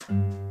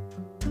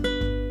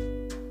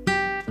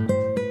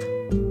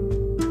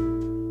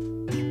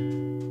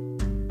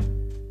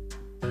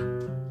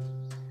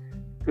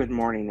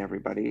morning,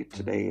 everybody.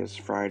 Today is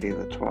Friday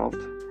the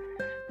 12th,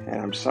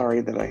 and I'm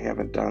sorry that I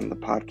haven't done the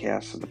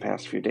podcast in the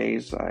past few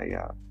days.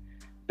 I've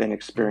been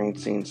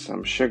experiencing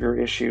some sugar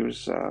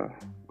issues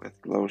with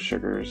low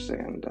sugars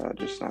and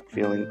just not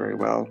feeling very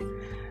well.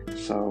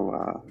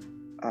 So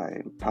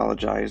I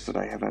apologize that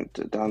I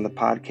haven't done the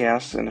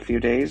podcast in a few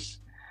days.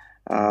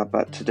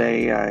 But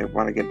today I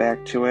want to get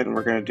back to it, and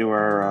we're going to do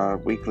our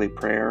weekly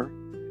prayer.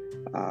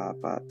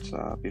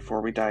 But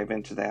before we dive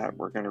into that,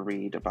 we're going to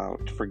read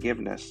about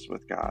forgiveness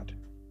with God.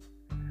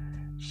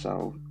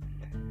 So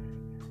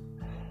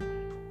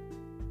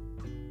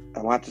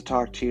I want to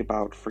talk to you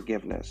about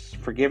forgiveness.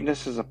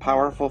 Forgiveness is a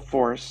powerful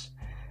force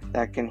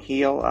that can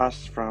heal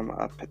us from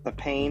the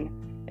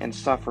pain and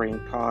suffering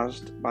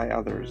caused by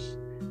others.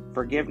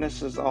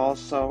 Forgiveness is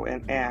also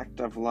an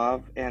act of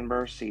love and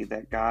mercy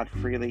that God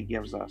freely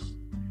gives us,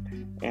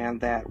 and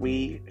that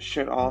we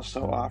should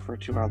also offer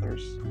to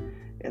others.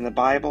 In the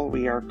Bible,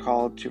 we are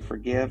called to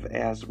forgive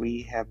as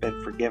we have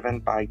been forgiven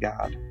by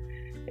God.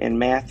 In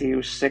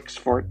Matthew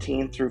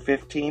 6:14 through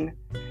 15,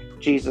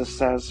 Jesus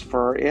says,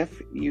 "For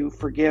if you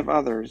forgive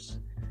others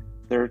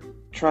their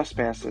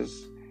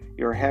trespasses,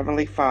 your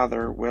heavenly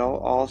Father will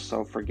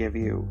also forgive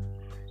you.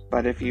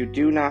 But if you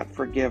do not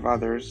forgive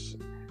others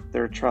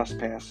their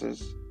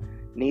trespasses,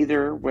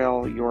 neither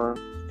will your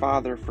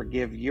Father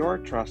forgive your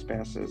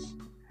trespasses."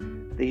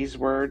 These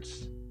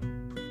words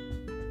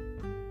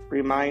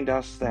remind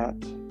us that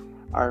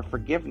our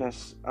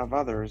forgiveness of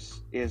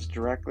others is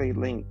directly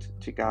linked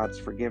to God's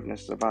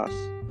forgiveness of us.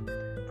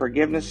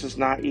 Forgiveness is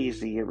not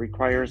easy. It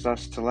requires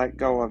us to let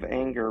go of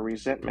anger,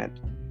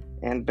 resentment,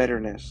 and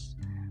bitterness.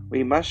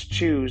 We must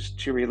choose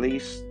to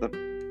release the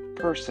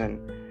person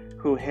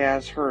who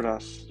has hurt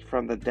us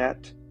from the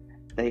debt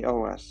they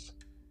owe us.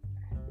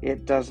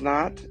 It does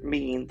not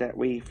mean that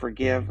we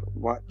forgive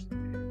what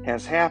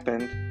has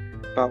happened,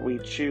 but we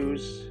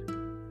choose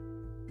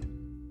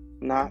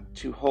not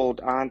to hold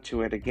on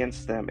to it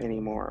against them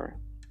anymore.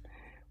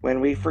 When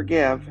we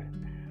forgive,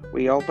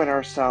 we open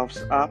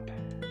ourselves up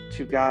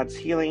to God's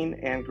healing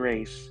and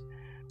grace.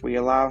 We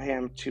allow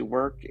Him to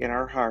work in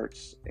our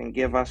hearts and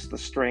give us the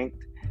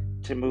strength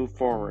to move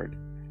forward.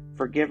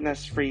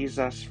 Forgiveness frees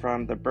us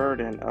from the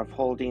burden of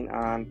holding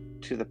on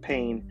to the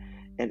pain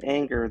and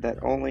anger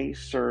that only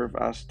serve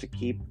us to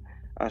keep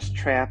us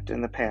trapped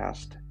in the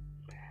past.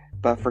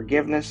 But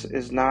forgiveness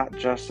is not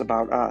just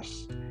about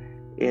us.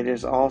 It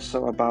is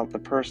also about the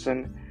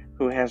person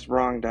who has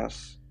wronged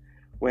us.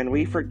 When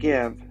we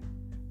forgive,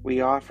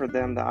 we offer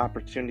them the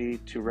opportunity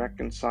to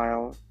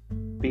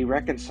be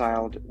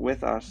reconciled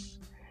with us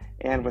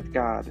and with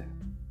God.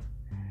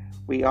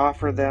 We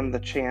offer them the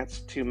chance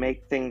to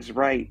make things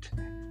right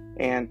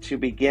and to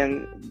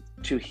begin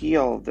to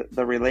heal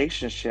the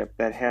relationship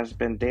that has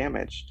been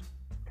damaged.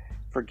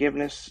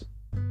 Forgiveness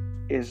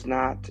is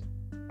not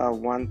a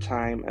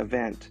one-time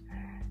event.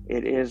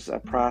 It is a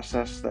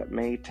process that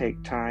may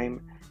take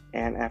time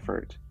and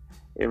effort.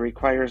 It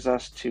requires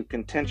us to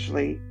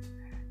intentionally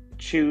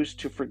choose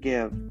to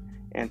forgive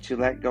and to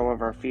let go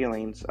of our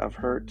feelings of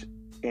hurt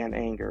and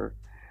anger.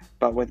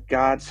 But with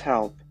God's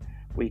help,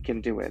 we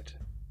can do it.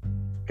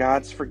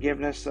 God's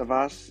forgiveness of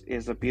us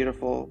is a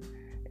beautiful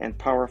and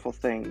powerful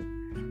thing.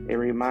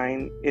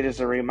 It is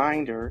a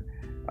reminder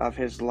of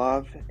His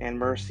love and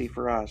mercy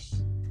for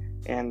us.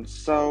 And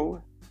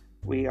so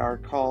we are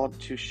called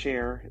to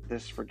share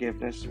this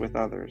forgiveness with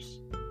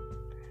others.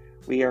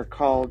 We are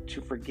called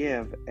to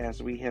forgive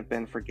as we have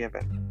been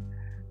forgiven.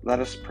 Let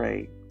us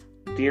pray.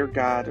 Dear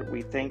God,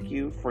 we thank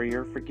you for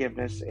your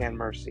forgiveness and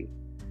mercy.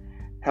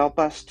 Help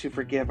us to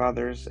forgive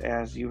others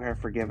as you have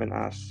forgiven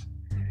us.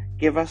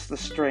 Give us the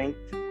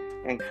strength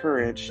and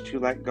courage to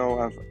let go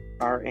of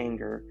our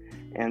anger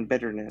and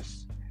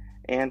bitterness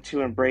and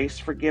to embrace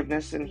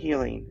forgiveness and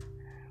healing.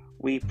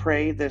 We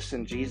pray this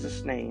in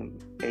Jesus' name.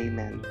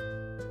 Amen.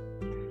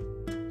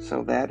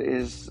 So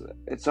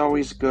it's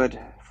always good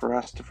for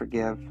us to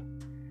forgive,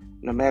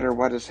 no matter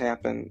what has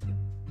happened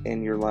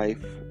in your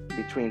life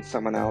between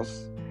someone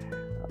else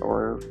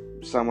or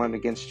someone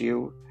against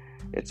you.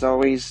 It's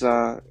always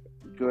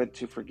good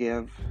to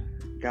forgive.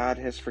 God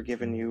has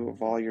forgiven you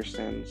of all your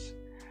sins.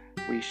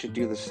 We should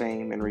do the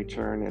same in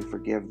return and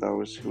forgive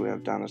those who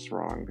have done us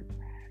wrong,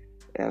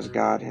 as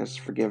God has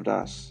forgiven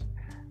us.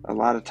 A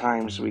lot of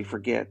times we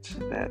forget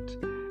that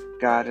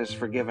God has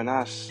forgiven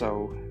us,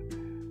 so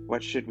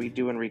what should we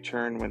do in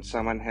return when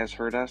someone has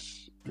hurt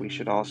us? We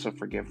should also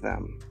forgive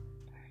them.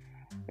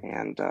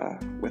 And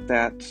with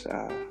that,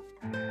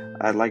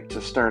 I'd like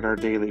to start our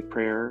daily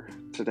prayer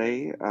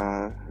today.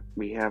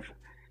 We have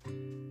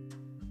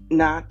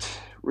not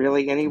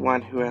really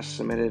anyone who has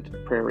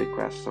submitted prayer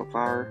requests so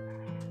far.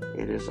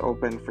 It is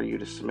open for you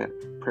to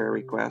submit prayer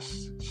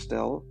requests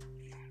still.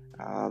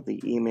 The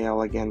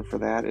email again for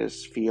that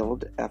is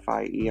field,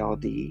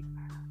 FIELD,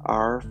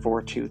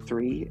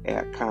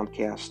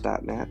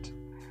 R423@comcast.net.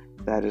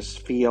 That is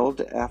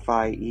field,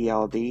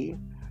 FIELD,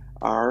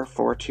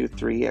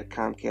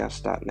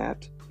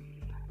 R423@comcast.net.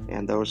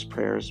 And those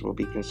prayers will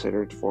be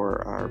considered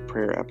for our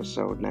prayer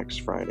episode next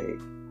Friday.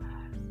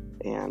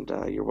 And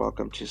you're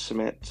welcome to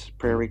submit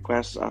prayer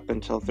requests up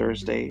until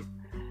Thursday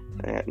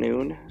at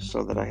noon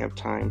so that I have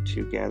time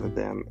to gather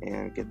them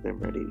and get them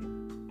ready.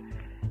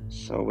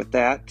 So with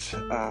that,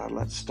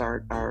 let's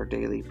start our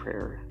daily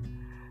prayer.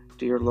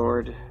 Dear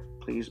Lord,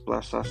 please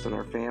bless us and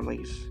our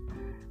families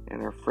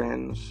and our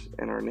friends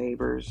and our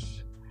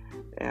neighbors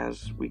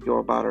as we go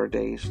about our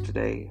days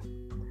today.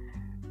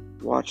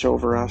 Watch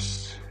over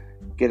us,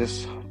 get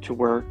us to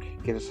work,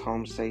 get us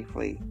home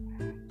safely,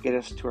 get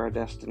us to our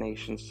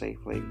destination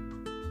safely,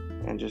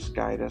 and just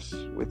guide us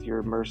with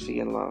your mercy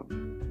and love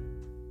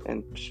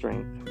and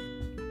strength.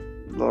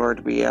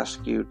 Lord, we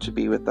ask you to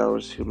be with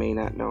those who may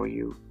not know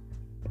you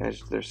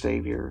as their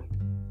Savior.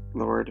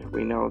 Lord,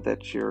 we know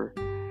that you're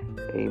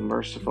a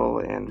merciful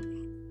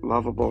and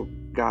lovable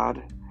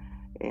God,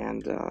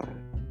 and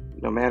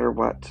no matter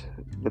what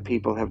the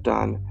people have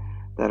done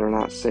that are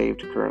not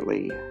saved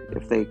currently,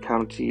 if they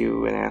come to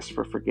you and ask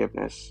for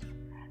forgiveness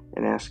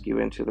and ask you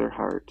into their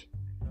heart,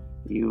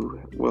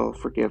 you will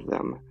forgive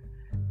them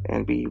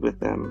and be with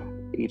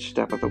them each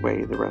step of the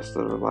way the rest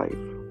of their life.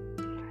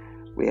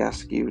 We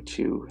ask you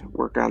to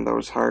work on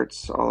those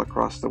hearts all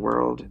across the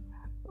world,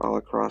 all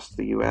across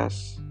the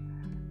U.S.,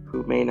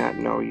 who may not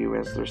know you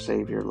as their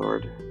Savior,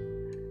 Lord.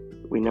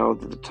 We know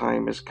that the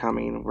time is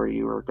coming where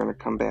you are going to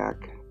come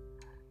back.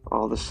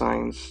 All the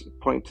signs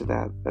point to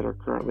that are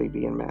currently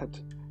being met.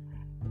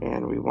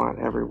 And we want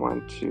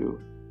everyone to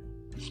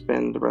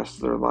spend the rest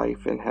of their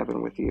life in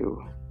heaven with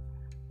you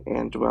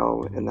and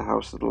dwell in the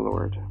house of the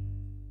Lord.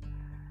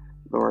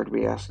 Lord,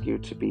 we ask you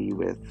to be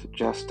with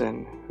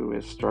Justin, who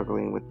is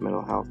struggling with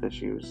mental health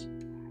issues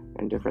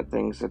and different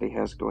things that he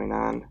has going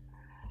on.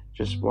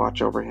 Just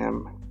watch over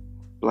him,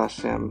 bless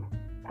him,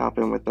 help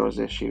him with those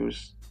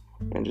issues,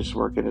 and just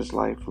work in his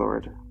life,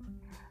 Lord.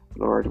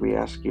 Lord, we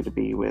ask you to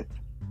be with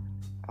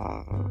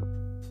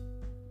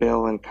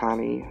Bill and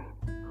Connie,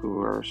 who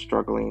are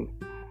struggling,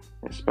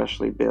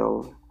 especially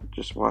Bill.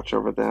 Just watch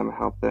over them,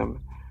 help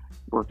them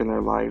work in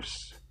their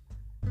lives,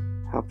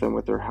 help them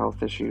with their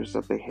health issues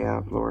that they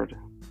have, Lord,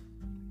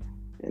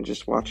 and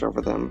just watch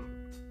over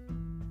them.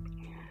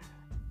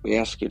 We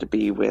ask you to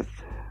be with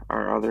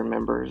our other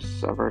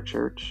members of our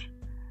church,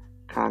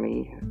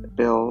 Connie,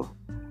 Bill,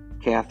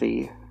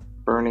 Kathy,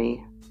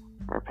 Bernie,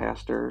 our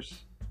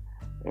pastors,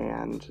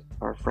 and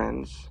our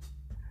friends.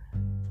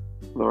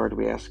 Lord,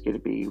 we ask you to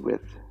be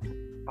with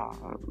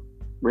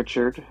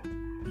Richard,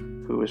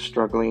 who is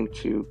struggling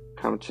to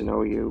come to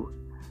know you.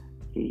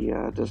 He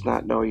does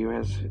not know you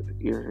as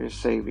his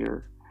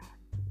Savior,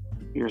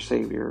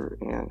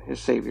 and his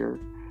Savior.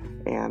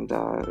 And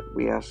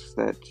we ask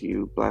that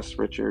you bless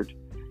Richard,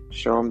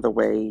 show him the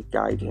way,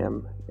 guide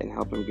him, and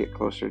help him get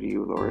closer to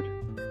you, Lord.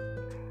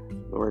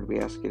 Lord, we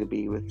ask you to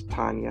be with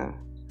Tanya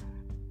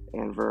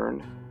and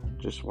Vern.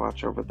 Just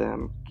watch over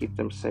them, keep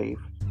them safe,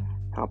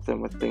 help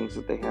them with things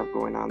that they have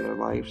going on in their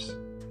lives,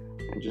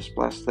 and just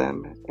bless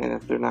them. And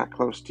if they're not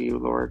close to you,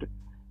 Lord,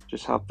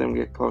 just help them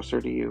get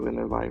closer to you in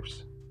their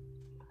lives.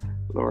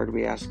 Lord,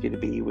 we ask you to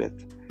be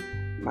with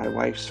my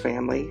wife's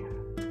family.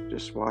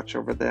 Just watch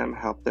over them,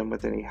 help them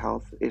with any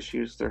health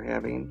issues they're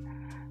having,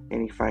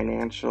 any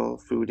financial,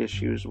 food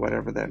issues,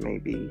 whatever that may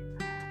be.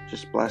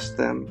 Just bless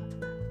them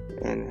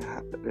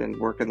and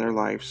work in their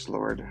lives,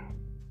 Lord.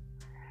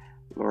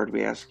 Lord,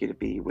 we ask you to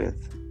be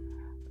with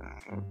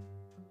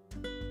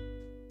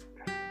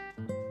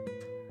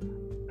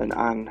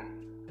an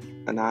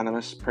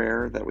anonymous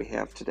prayer that we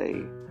have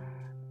today.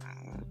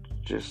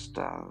 Just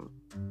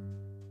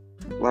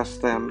bless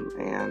them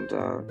and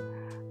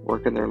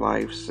work in their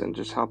lives and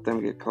just help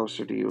them get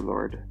closer to you,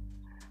 Lord,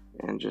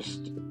 and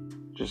just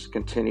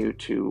continue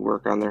to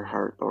work on their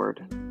heart,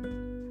 Lord.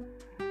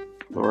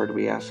 Lord,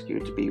 we ask you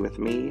to be with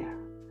me.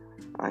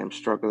 I am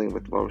struggling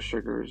with low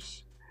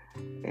sugars,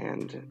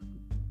 and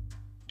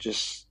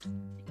just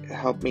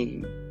help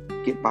me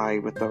get by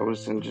with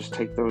those and just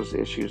take those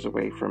issues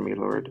away from me,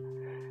 Lord,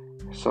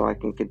 so I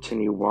can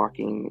continue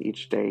walking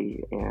each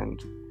day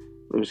and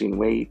losing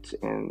weight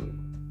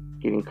and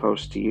getting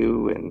close to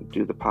you and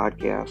do the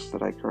podcast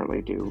that I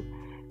currently do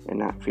and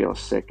not feel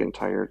sick and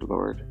tired,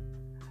 Lord.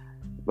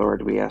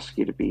 Lord, we ask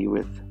you to be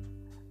with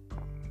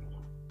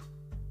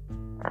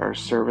our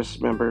service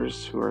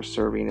members who are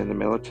serving in the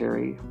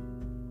military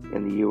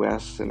in the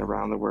U.S. and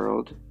around the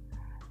world.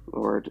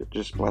 Lord,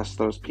 just bless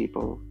those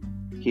people,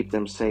 keep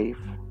them safe,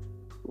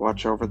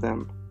 watch over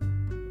them,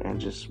 and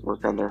just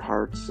work on their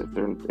hearts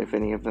if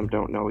any of them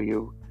don't know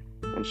you,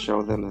 and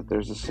show them that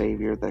there's a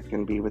Savior that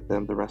can be with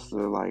them the rest of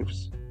their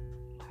lives.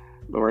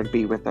 Lord,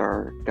 be with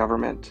our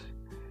government.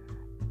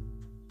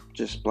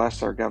 Just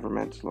bless our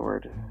government,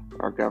 Lord.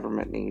 Our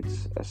government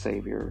needs a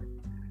Savior,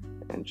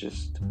 and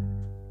just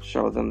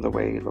show them the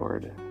way,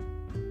 Lord.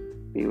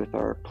 Be with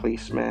our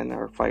policemen,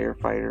 our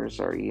firefighters,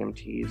 our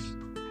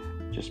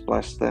EMTs. Just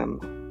bless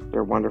them.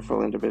 They're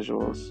wonderful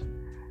individuals,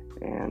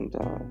 and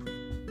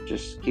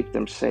just keep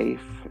them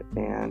safe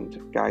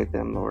and guide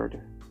them,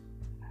 Lord.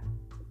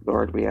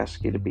 Lord, we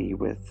ask you to be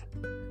with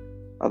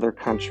other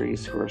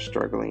countries who are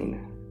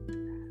struggling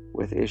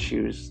with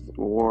issues,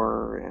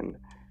 war and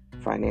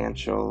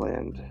financial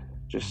and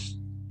just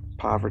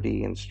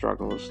poverty and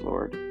struggles,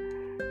 Lord.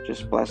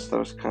 Just bless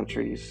those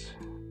countries,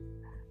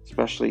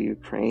 especially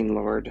Ukraine,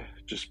 Lord.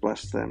 Just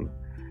bless them.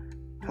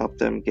 Help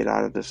them get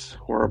out of this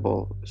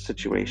horrible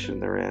situation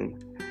they're in,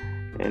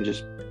 and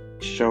just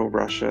show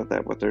Russia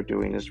that what they're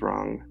doing is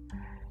wrong.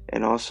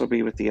 And also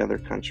be with the other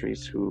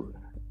countries who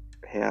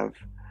have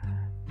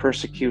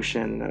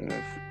persecution of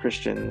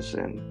Christians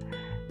and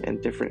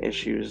different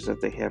issues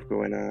that they have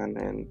going on,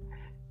 and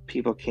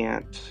people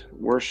can't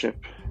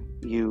worship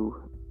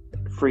you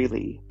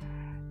freely.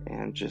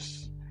 And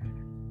just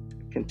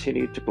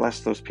continue to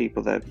bless those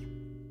people that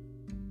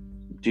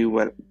do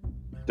what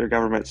their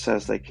government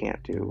says they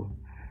can't do,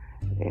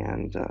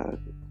 and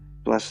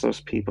bless those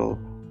people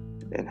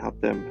and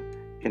help them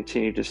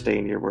continue to stay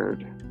in your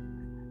word.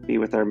 Be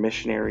with our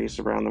missionaries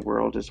around the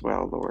world as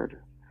well, Lord.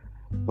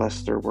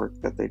 Bless their work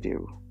that they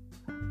do.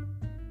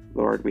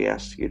 Lord, we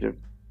ask you to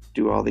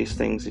do all these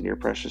things in your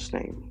precious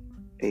name.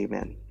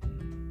 Amen.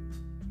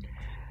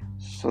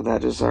 So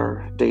that is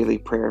our daily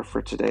prayer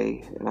for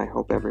today, and I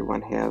hope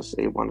everyone has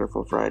a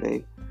wonderful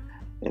Friday,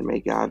 and may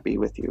God be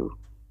with you.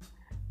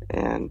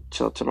 And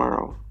till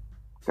tomorrow,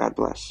 God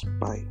bless.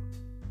 Bye.